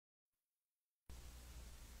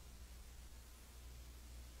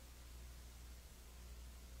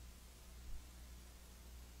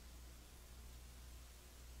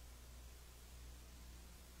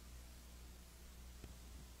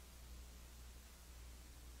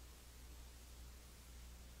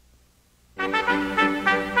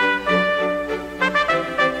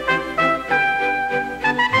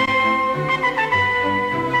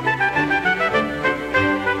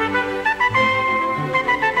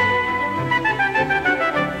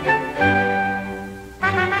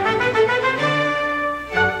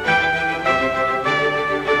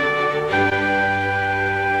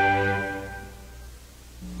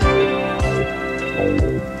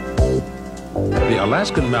The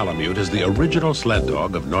Alaskan Malamute is the original sled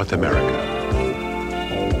dog of North America.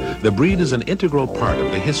 The breed is an integral part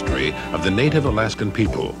of the history of the native Alaskan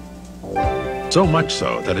people. So much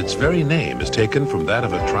so that its very name is taken from that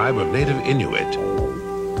of a tribe of native Inuit.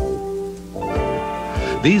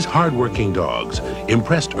 These hard-working dogs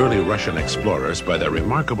impressed early Russian explorers by their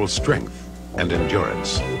remarkable strength and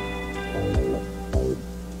endurance.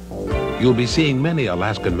 You'll be seeing many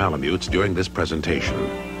Alaskan Malamutes during this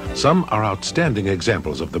presentation. Some are outstanding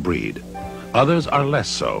examples of the breed. Others are less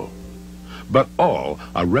so. But all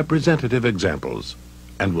are representative examples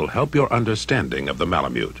and will help your understanding of the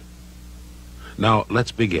Malamute. Now,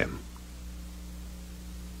 let's begin.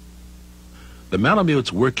 The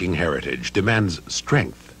Malamute's working heritage demands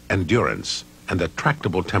strength, endurance, and a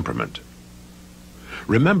tractable temperament.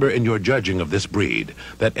 Remember in your judging of this breed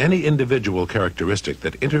that any individual characteristic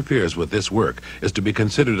that interferes with this work is to be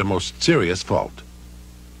considered a most serious fault.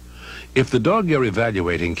 If the dog you're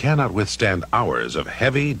evaluating cannot withstand hours of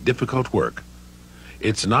heavy, difficult work,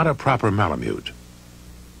 it's not a proper Malamute.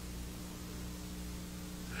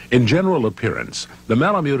 In general appearance, the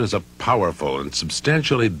Malamute is a powerful and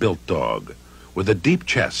substantially built dog with a deep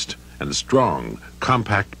chest and strong,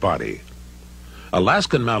 compact body.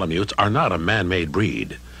 Alaskan Malamutes are not a man-made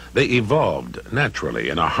breed. They evolved naturally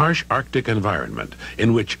in a harsh Arctic environment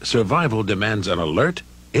in which survival demands an alert,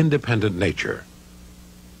 independent nature.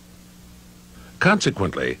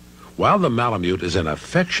 Consequently, while the Malamute is an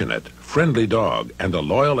affectionate, friendly dog and a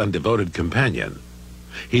loyal and devoted companion,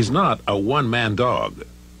 he's not a one-man dog.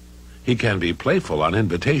 He can be playful on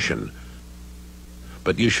invitation,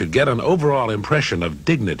 but you should get an overall impression of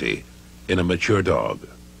dignity in a mature dog.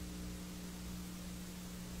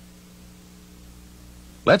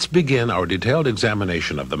 Let's begin our detailed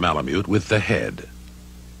examination of the Malamute with the head.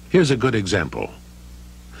 Here's a good example.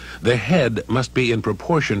 The head must be in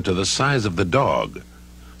proportion to the size of the dog,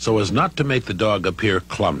 so as not to make the dog appear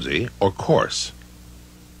clumsy or coarse.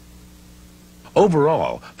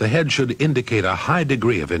 Overall, the head should indicate a high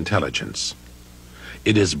degree of intelligence.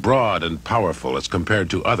 It is broad and powerful as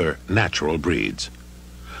compared to other natural breeds.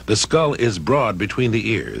 The skull is broad between the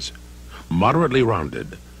ears, moderately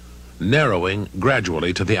rounded, narrowing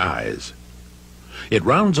gradually to the eyes. It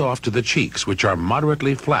rounds off to the cheeks, which are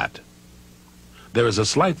moderately flat. There is a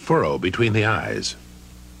slight furrow between the eyes.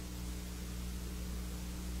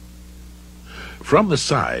 From the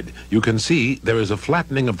side, you can see there is a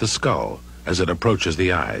flattening of the skull as it approaches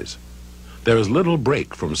the eyes. There is little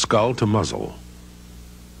break from skull to muzzle.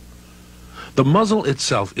 The muzzle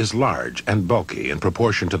itself is large and bulky in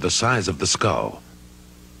proportion to the size of the skull.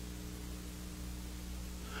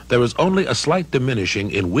 There is only a slight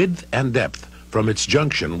diminishing in width and depth from its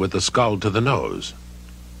junction with the skull to the nose.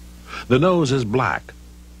 The nose is black,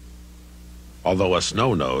 although a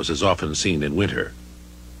snow nose is often seen in winter.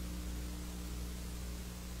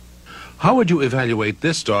 How would you evaluate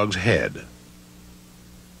this dog's head?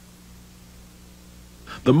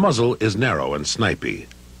 The muzzle is narrow and snipey.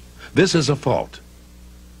 This is a fault.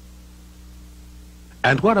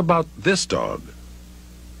 And what about this dog?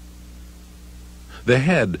 The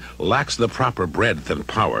head lacks the proper breadth and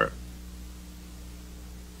power.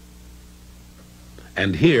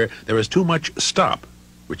 And here there is too much stop,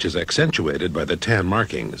 which is accentuated by the tan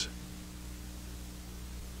markings.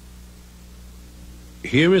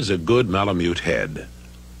 Here is a good Malamute head.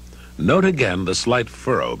 Note again the slight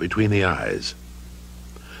furrow between the eyes.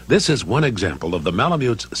 This is one example of the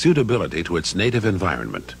Malamute's suitability to its native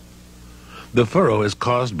environment. The furrow is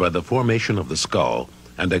caused by the formation of the skull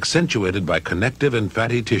and accentuated by connective and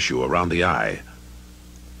fatty tissue around the eye.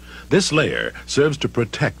 This layer serves to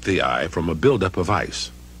protect the eye from a buildup of ice.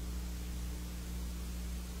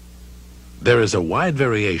 There is a wide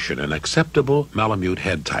variation in acceptable Malamute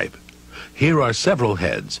head type. Here are several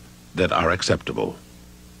heads that are acceptable.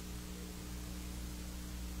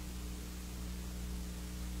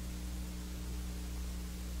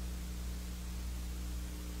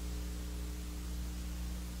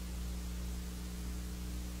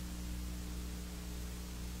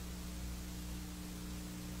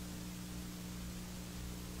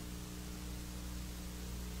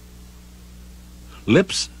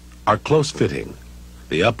 Lips are close-fitting.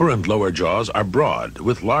 The upper and lower jaws are broad,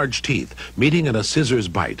 with large teeth, meeting in a scissors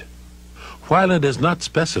bite. While it is not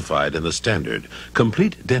specified in the standard,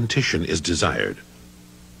 complete dentition is desired.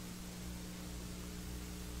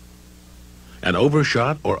 An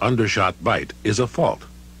overshot or undershot bite is a fault.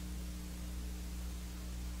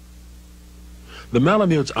 The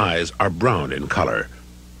Malamute's eyes are brown in color,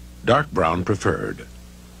 dark brown preferred.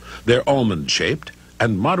 They're almond-shaped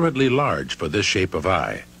and moderately large for this shape of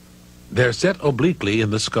eye. They're set obliquely in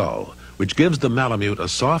the skull, which gives the Malamute a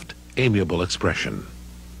soft, amiable expression.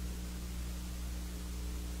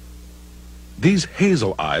 These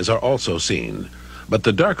hazel eyes are also seen, but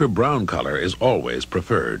the darker brown color is always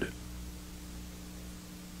preferred.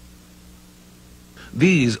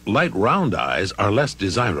 These light round eyes are less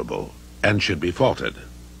desirable and should be faulted.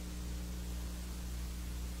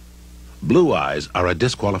 Blue eyes are a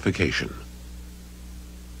disqualification.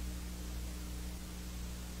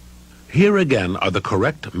 Here again are the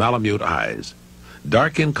correct Malamute eyes,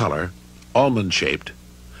 dark in color, almond-shaped,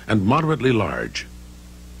 and moderately large.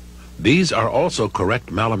 These are also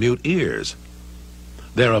correct Malamute ears.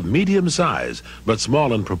 They're of medium size, but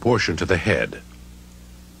small in proportion to the head.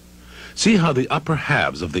 See how the upper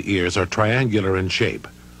halves of the ears are triangular in shape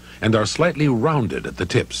and are slightly rounded at the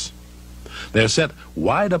tips. They're set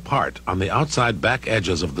wide apart on the outside back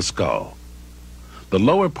edges of the skull. The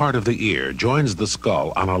lower part of the ear joins the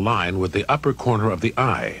skull on a line with the upper corner of the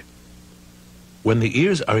eye. When the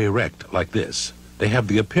ears are erect like this, they have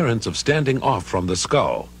the appearance of standing off from the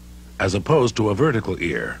skull, as opposed to a vertical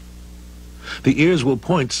ear. The ears will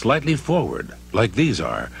point slightly forward, like these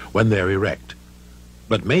are, when they're erect,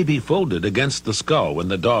 but may be folded against the skull when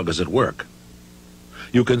the dog is at work.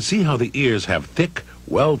 You can see how the ears have thick,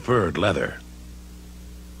 well-furred leather.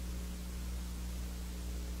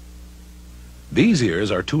 These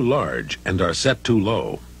ears are too large and are set too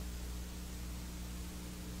low.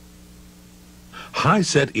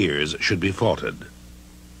 High-set ears should be faulted.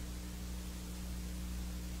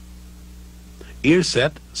 Ear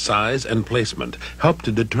set, size, and placement help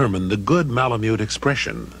to determine the good Malamute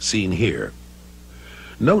expression seen here.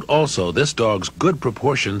 Note also this dog's good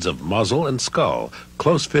proportions of muzzle and skull,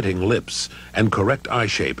 close-fitting lips, and correct eye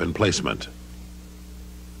shape and placement.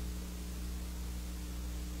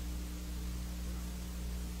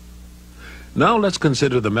 Now let's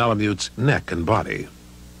consider the Malamute's neck and body.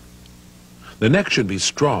 The neck should be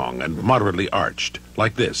strong and moderately arched,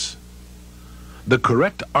 like this. The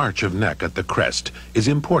correct arch of neck at the crest is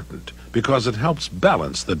important because it helps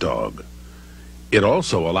balance the dog. It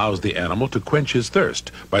also allows the animal to quench his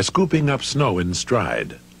thirst by scooping up snow in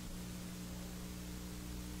stride.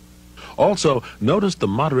 Also, notice the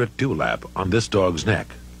moderate dewlap on this dog's neck.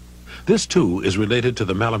 This, too, is related to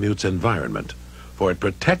the Malamute's environment, for it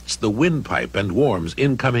protects the windpipe and warms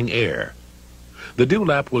incoming air. The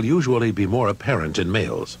dewlap will usually be more apparent in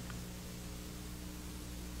males.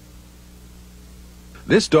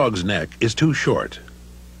 This dog's neck is too short.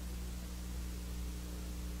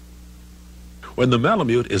 When the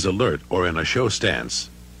Malamute is alert or in a show stance,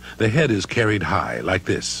 the head is carried high like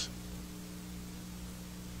this.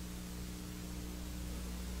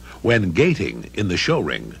 When gaiting in the show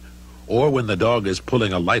ring, or when the dog is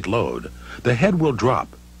pulling a light load, the head will drop,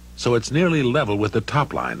 so it's nearly level with the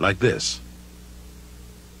top line like this.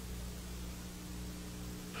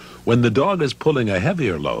 When the dog is pulling a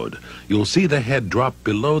heavier load, you'll see the head drop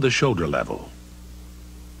below the shoulder level.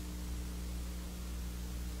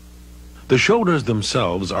 The shoulders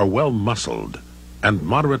themselves are well muscled and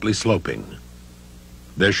moderately sloping.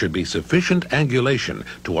 There should be sufficient angulation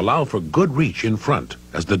to allow for good reach in front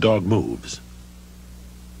as the dog moves.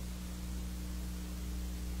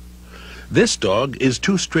 This dog is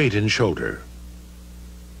too straight in shoulder,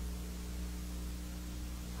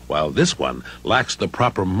 while this one lacks the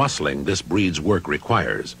proper muscling this breed's work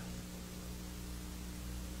requires.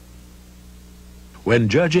 When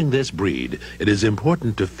judging this breed, it is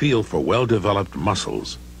important to feel for well-developed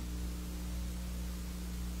muscles.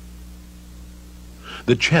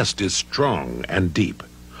 The chest is strong and deep,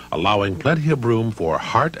 allowing plenty of room for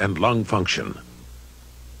heart and lung function.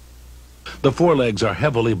 The forelegs are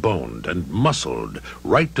heavily boned and muscled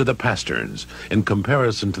right to the pasterns in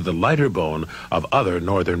comparison to the lighter bone of other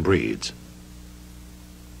northern breeds.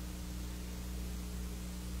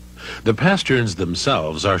 The pasterns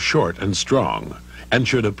themselves are short and strong and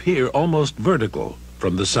should appear almost vertical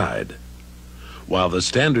from the side. While the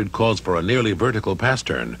standard calls for a nearly vertical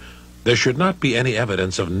pastern, there should not be any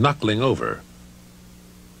evidence of knuckling over.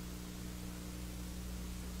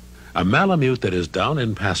 A Malamute that is down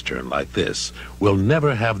in pastern like this will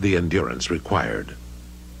never have the endurance required.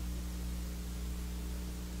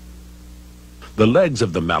 The legs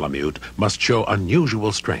of the Malamute must show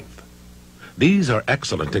unusual strength. These are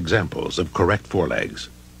excellent examples of correct forelegs.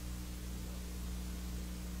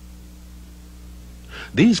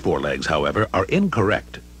 These forelegs, however, are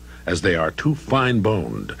incorrect, as they are too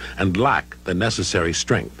fine-boned and lack the necessary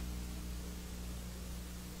strength.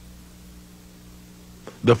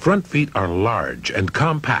 The front feet are large and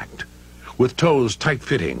compact, with toes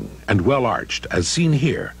tight-fitting and well-arched, as seen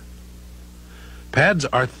here. Pads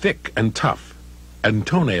are thick and tough, and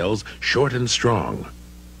toenails short and strong.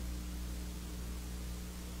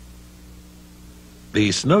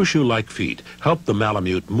 The snowshoe-like feet help the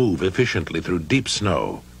Malamute move efficiently through deep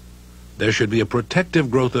snow. There should be a protective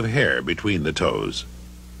growth of hair between the toes.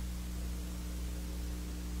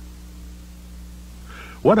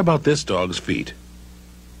 What about this dog's feet?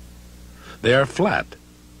 They are flat,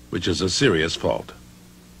 which is a serious fault.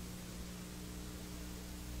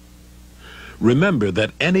 Remember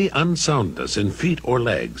that any unsoundness in feet or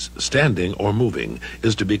legs, standing or moving,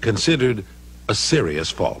 is to be considered a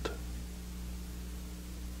serious fault.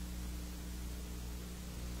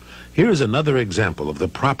 Here's another example of the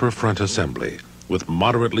proper front assembly, with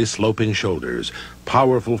moderately sloping shoulders,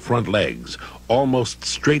 powerful front legs, almost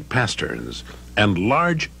straight pasterns, and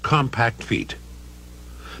large, compact feet.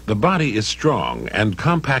 The body is strong and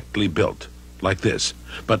compactly built, like this,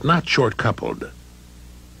 but not short-coupled.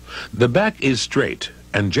 The back is straight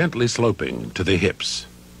and gently sloping to the hips.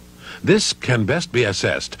 This can best be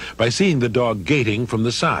assessed by seeing the dog gaiting from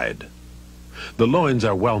the side. The loins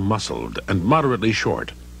are well muscled and moderately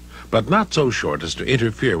short, but not so short as to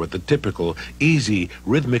interfere with the typical, easy,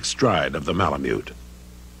 rhythmic stride of the Malamute.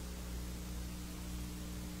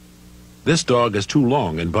 This dog is too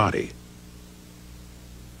long in body.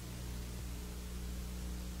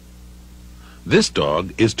 This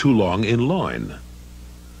dog is too long in loin.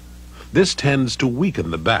 This tends to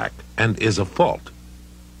weaken the back and is a fault.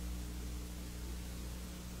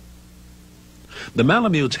 The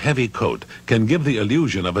Malamute's heavy coat can give the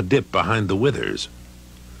illusion of a dip behind the withers.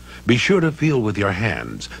 Be sure to feel with your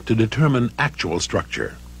hands to determine actual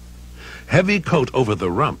structure. Heavy coat over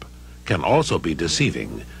the rump can also be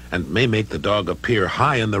deceiving and may make the dog appear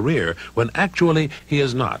high in the rear when actually he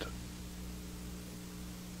is not.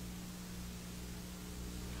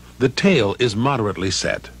 The tail is moderately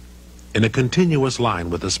set, in a continuous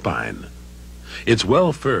line with the spine. It's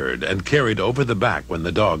well furred and carried over the back when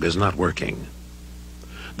the dog is not working.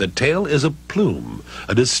 The tail is a plume,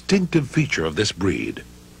 a distinctive feature of this breed.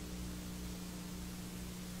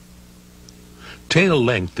 Tail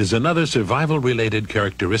length is another survival-related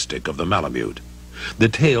characteristic of the Malamute. The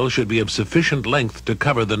tail should be of sufficient length to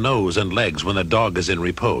cover the nose and legs when the dog is in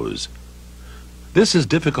repose. This is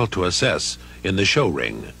difficult to assess in the show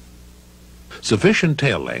ring. Sufficient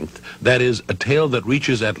tail length, that is, a tail that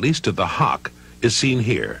reaches at least to the hock, is seen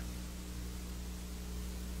here.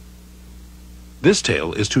 This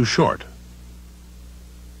tail is too short.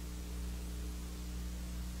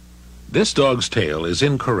 This dog's tail is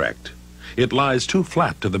incorrect. It lies too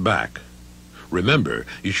flat to the back. Remember,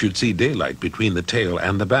 you should see daylight between the tail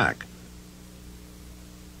and the back.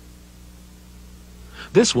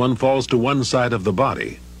 This one falls to one side of the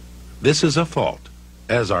body. This is a fault,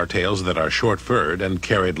 as are tails that are short-furred and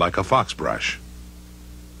carried like a fox brush.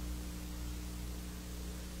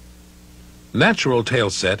 Natural tail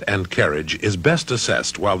set and carriage is best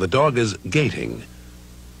assessed while the dog is gaiting.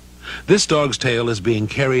 This dog's tail is being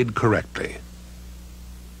carried correctly.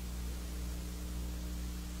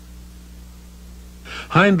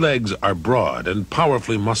 Hind legs are broad and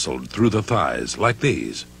powerfully muscled through the thighs, like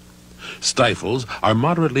these. Stifles are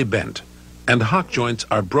moderately bent, and hock joints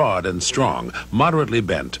are broad and strong, moderately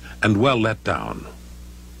bent, and well let down.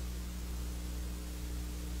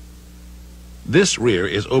 This rear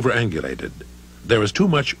is overangulated. There is too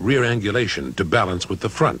much rear angulation to balance with the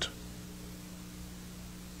front.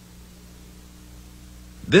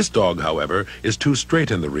 This dog, however, is too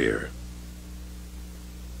straight in the rear.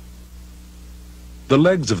 The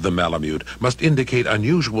legs of the Malamute must indicate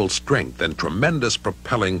unusual strength and tremendous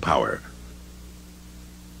propelling power.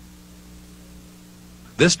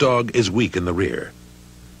 This dog is weak in the rear.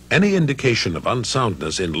 Any indication of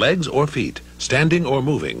unsoundness in legs or feet, standing or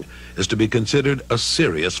moving, is to be considered a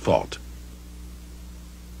serious fault.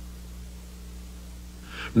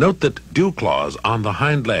 Note that dew claws on the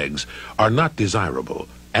hind legs are not desirable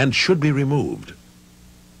and should be removed.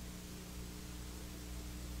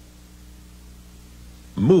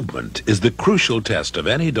 Movement is the crucial test of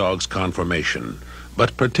any dog's conformation,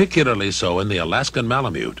 but particularly so in the Alaskan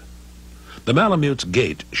Malamute. The Malamute's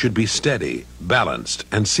gait should be steady, balanced,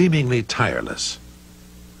 and seemingly tireless.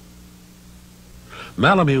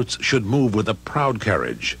 Malamutes should move with a proud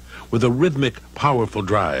carriage, with a rhythmic, powerful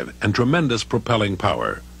drive and tremendous propelling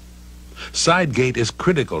power. Side gait is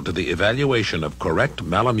critical to the evaluation of correct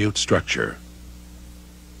Malamute structure.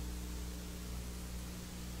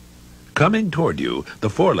 Coming toward you, the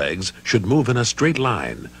forelegs should move in a straight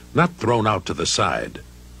line, not thrown out to the side.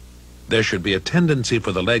 There should be a tendency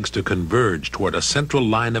for the legs to converge toward a central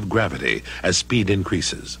line of gravity as speed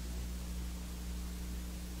increases.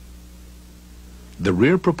 The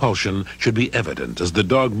rear propulsion should be evident as the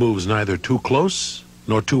dog moves neither too close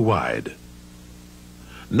nor too wide.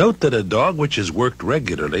 Note that a dog which is worked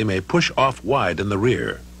regularly may push off wide in the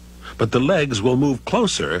rear, but the legs will move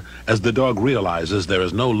closer as the dog realizes there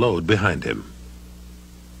is no load behind him.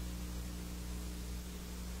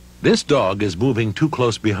 This dog is moving too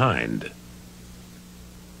close behind.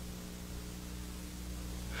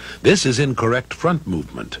 This is incorrect front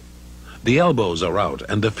movement. The elbows are out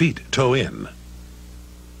and the feet toe in.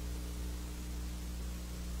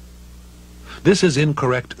 This is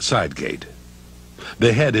incorrect side gait.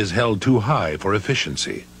 The head is held too high for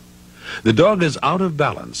efficiency. The dog is out of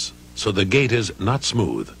balance, so the gait is not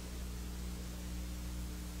smooth.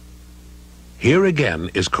 Here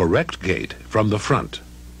again is correct gait from the front.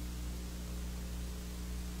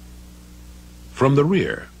 From the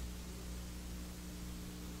rear.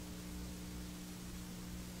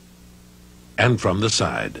 And from the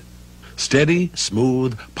side. Steady,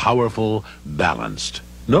 smooth, powerful, balanced.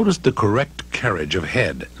 Notice the correct carriage of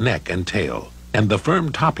head, neck, and tail, and the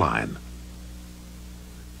firm top line.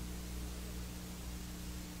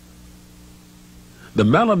 The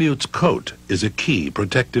Malamute's coat is a key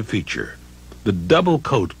protective feature. The double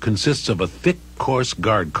coat consists of a thick, coarse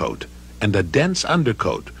guard coat and a dense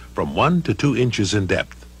undercoat from 1 to 2 inches in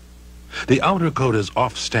depth. The outer coat is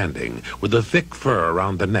off-standing with a thick fur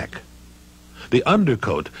around the neck. The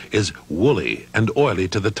undercoat is woolly and oily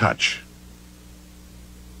to the touch.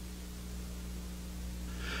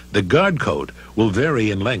 The guard coat will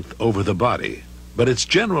vary in length over the body, but it's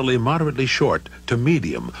generally moderately short to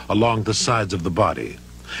medium along the sides of the body,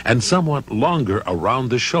 and somewhat longer around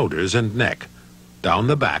the shoulders and neck, down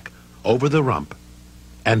the back, over the rump,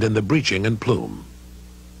 and in the breeching and plume.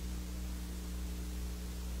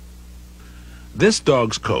 This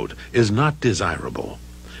dog's coat is not desirable.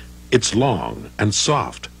 It's long and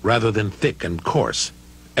soft rather than thick and coarse,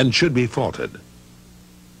 and should be faulted.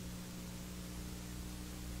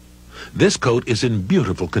 This coat is in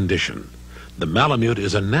beautiful condition. The Malamute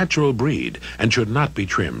is a natural breed and should not be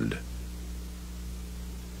trimmed.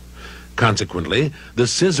 Consequently, the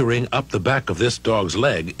scissoring up the back of this dog's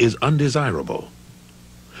leg is undesirable.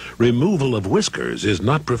 Removal of whiskers is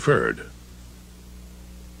not preferred.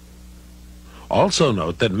 Also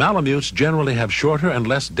note that Malamutes generally have shorter and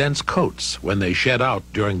less dense coats when they shed out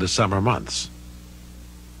during the summer months.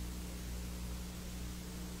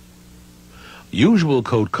 Usual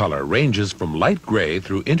coat color ranges from light gray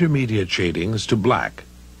through intermediate shadings to black,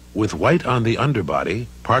 with white on the underbody,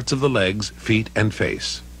 parts of the legs, feet, and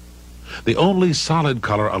face. The only solid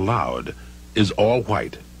color allowed is all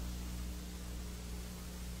white.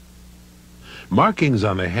 Markings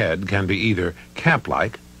on the head can be either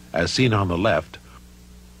cap-like, as seen on the left,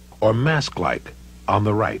 or mask-like on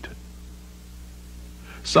the right.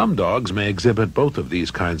 Some dogs may exhibit both of these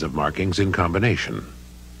kinds of markings in combination.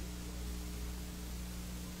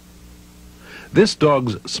 This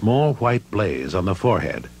dog's small white blaze on the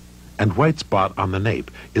forehead and white spot on the nape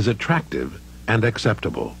is attractive and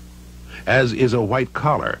acceptable, as is a white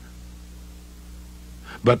collar.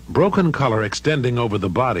 But broken color extending over the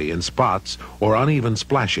body in spots or uneven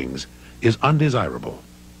splashings is undesirable.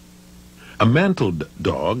 A mantled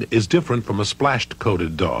dog is different from a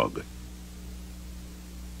splashed-coated dog.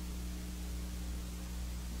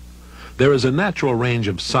 There is a natural range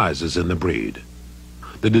of sizes in the breed.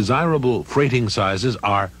 The desirable freighting sizes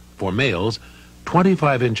are, for males,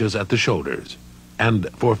 25 inches at the shoulders, and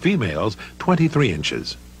for females, 23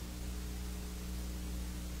 inches.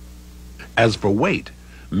 As for weight,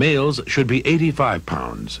 males should be 85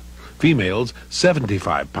 pounds, females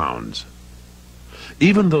 75 pounds.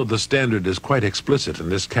 Even though the standard is quite explicit in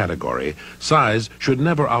this category, size should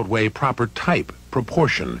never outweigh proper type,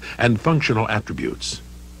 proportion, and functional attributes.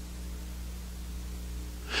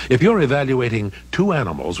 If you're evaluating two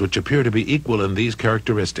animals which appear to be equal in these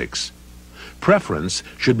characteristics, preference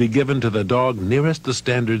should be given to the dog nearest the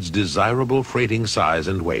standard's desirable freighting size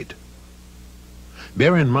and weight.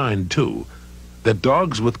 Bear in mind, too, that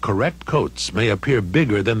dogs with correct coats may appear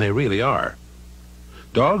bigger than they really are.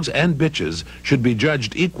 Dogs and bitches should be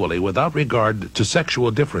judged equally without regard to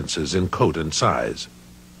sexual differences in coat and size.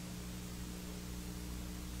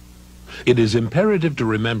 It is imperative to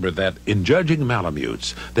remember that in judging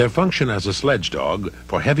Malamutes, their function as a sledge dog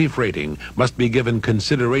for heavy freighting must be given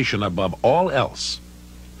consideration above all else.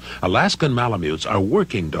 Alaskan Malamutes are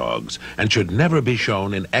working dogs and should never be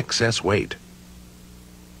shown in excess weight.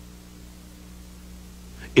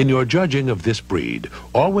 In your judging of this breed,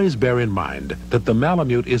 always bear in mind that the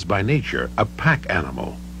Malamute is by nature a pack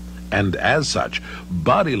animal, and as such,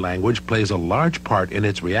 body language plays a large part in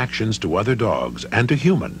its reactions to other dogs and to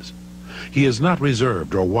humans. He is not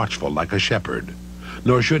reserved or watchful like a shepherd,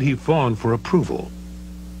 nor should he fawn for approval.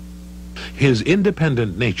 His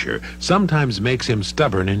independent nature sometimes makes him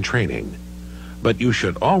stubborn in training, but you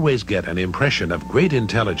should always get an impression of great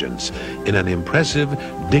intelligence in an impressive,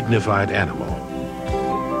 dignified animal.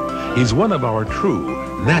 He's one of our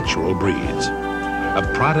true, natural breeds, a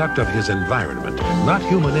product of his environment, not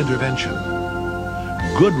human intervention.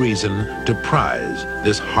 Good reason to prize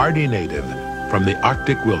this hardy native from the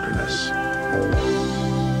Arctic wilderness.